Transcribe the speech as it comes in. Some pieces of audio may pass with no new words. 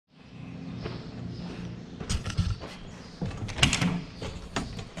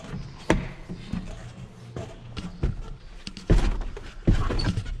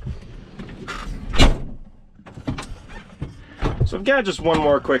I've got just one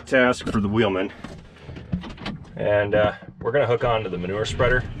more quick task for the wheelman. And we're gonna hook onto the manure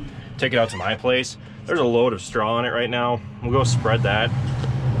spreader, take it out to my place. There's a load of straw on it right now. We'll go spread that.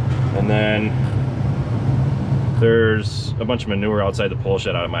 And then there's a bunch of manure outside the pole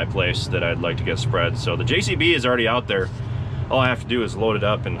shed out of my place that I'd like to get spread. So the JCB is already out there. All I have to do is load it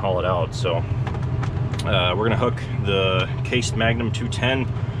up and haul it out. So we're gonna hook the cased Magnum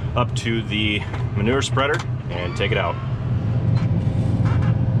 210 up to the manure spreader and take it out.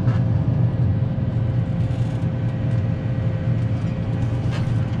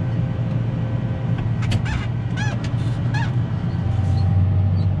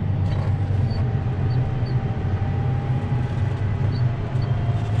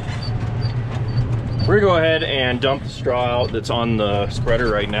 We're gonna go ahead and dump the straw out that's on the spreader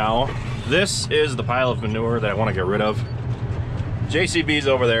right now. This is the pile of manure that I want to get rid of. JCB's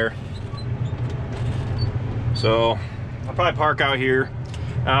over there. So I'll probably park out here.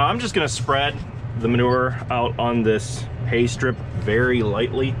 I'm just gonna spread the manure out on this hay strip very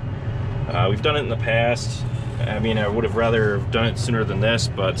lightly. We've done it in the past. I mean, I would have rather done it sooner than this,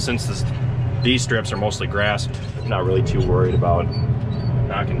 but since these strips are mostly grass, I'm not really too worried about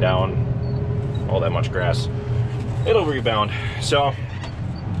knocking down all that much grass. It'll rebound. So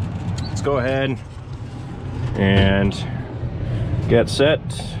let's go ahead and get set.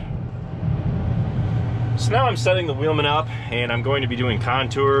 So now I'm setting the wheelman up, and I'm going to be doing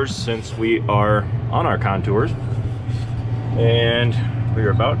contours since we are on our contours, and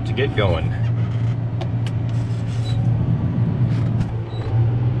we're about to get going.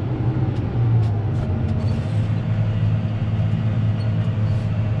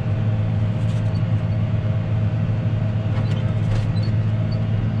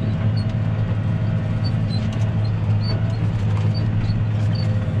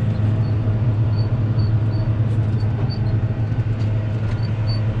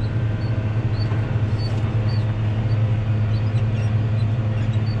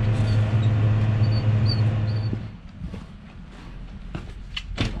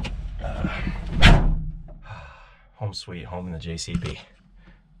 Home sweet home in the JCB.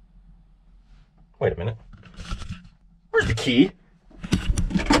 Wait a minute. Where's the key?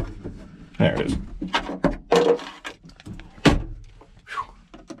 There it is.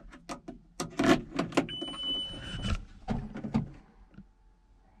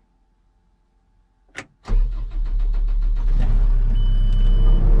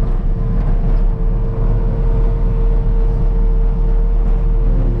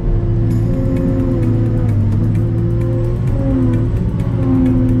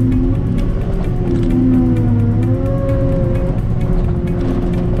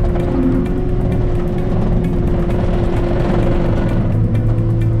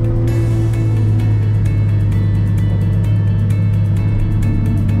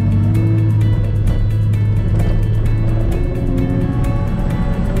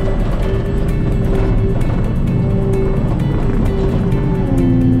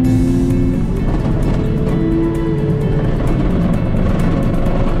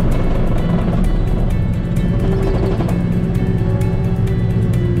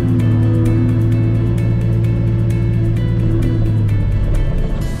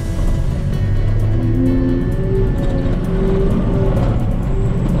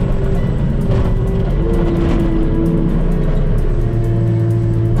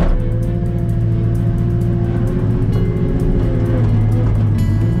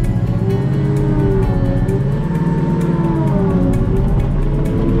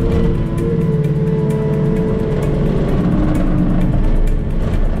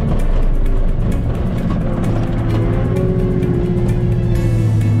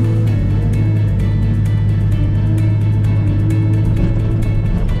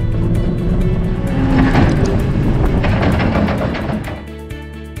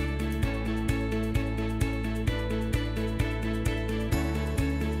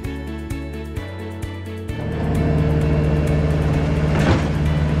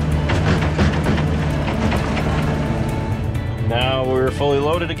 Fully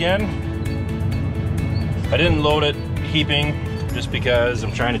loaded again. I didn't load it heaping just because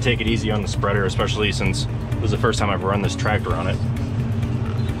I'm trying to take it easy on the spreader, especially since this is the first time I've run this tractor on it.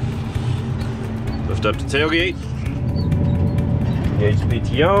 Lift up the tailgate, engage the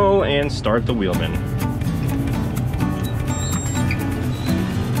PTO, and start the wheelman.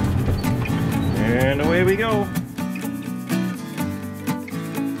 And away we go.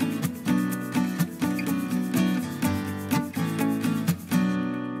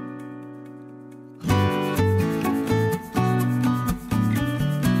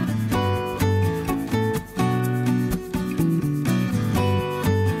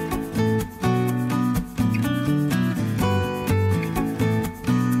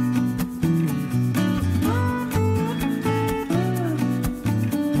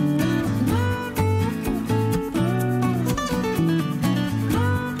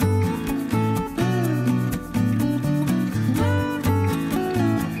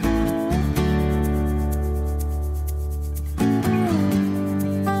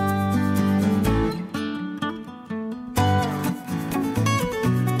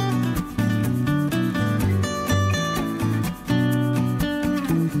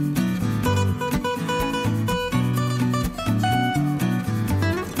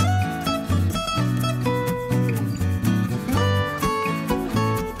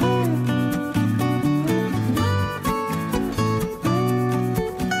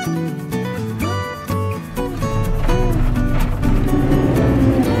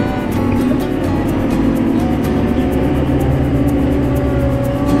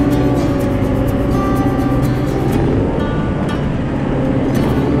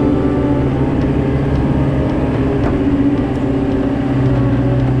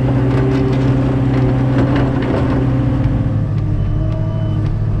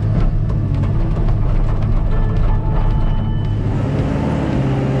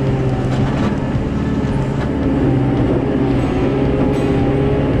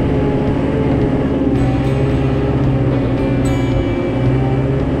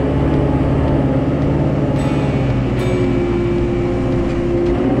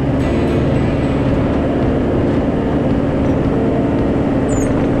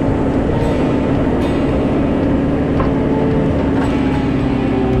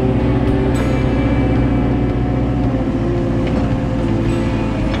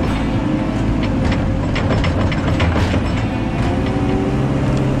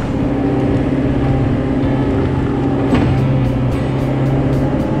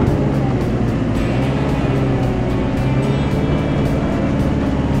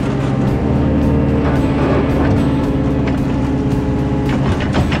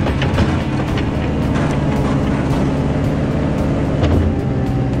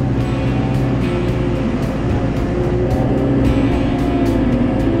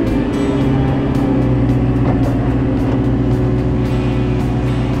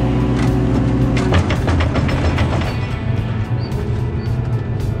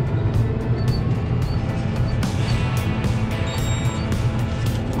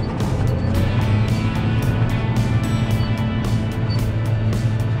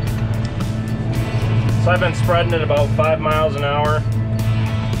 I've been spreading it about 5 miles an hour,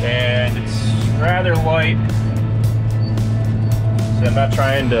 and it's rather light. So I'm not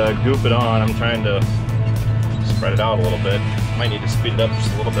trying to goop it on, I'm trying to spread it out a little bit. Might need to speed it up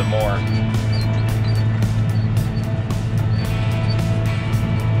just a little bit more.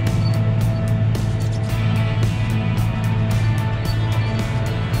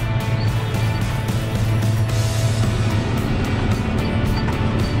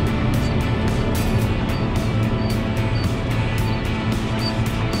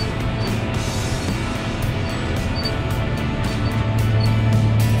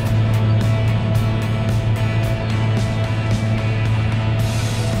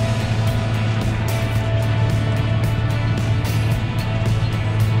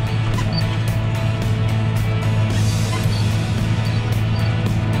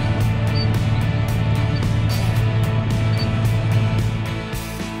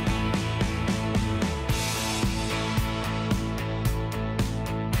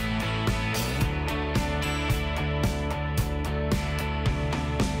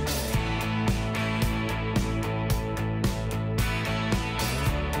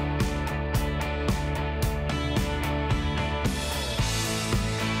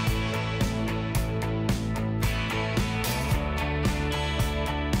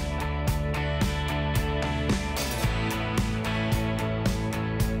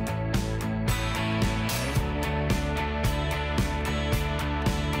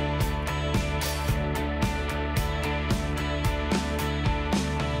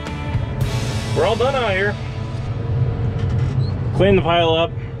 We're all done out here. Cleaned the pile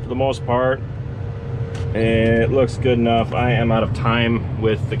up for the most part. It looks good enough. I am out of time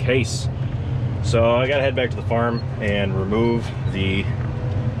with the case. So I gotta head back to the farm and remove the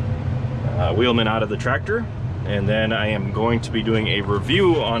wheelman out of the tractor. And then I am going to be doing a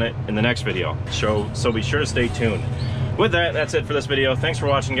review on it in the next video. So be sure to stay tuned. With that, that's it for this video. Thanks for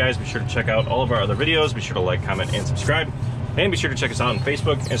watching, guys. Be sure to check out all of our other videos. Be sure to like, comment, and subscribe. And be sure to check us out on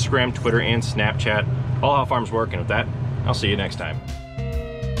Facebook, Instagram, Twitter, and Snapchat. All how farms work. And with that, I'll see you next time.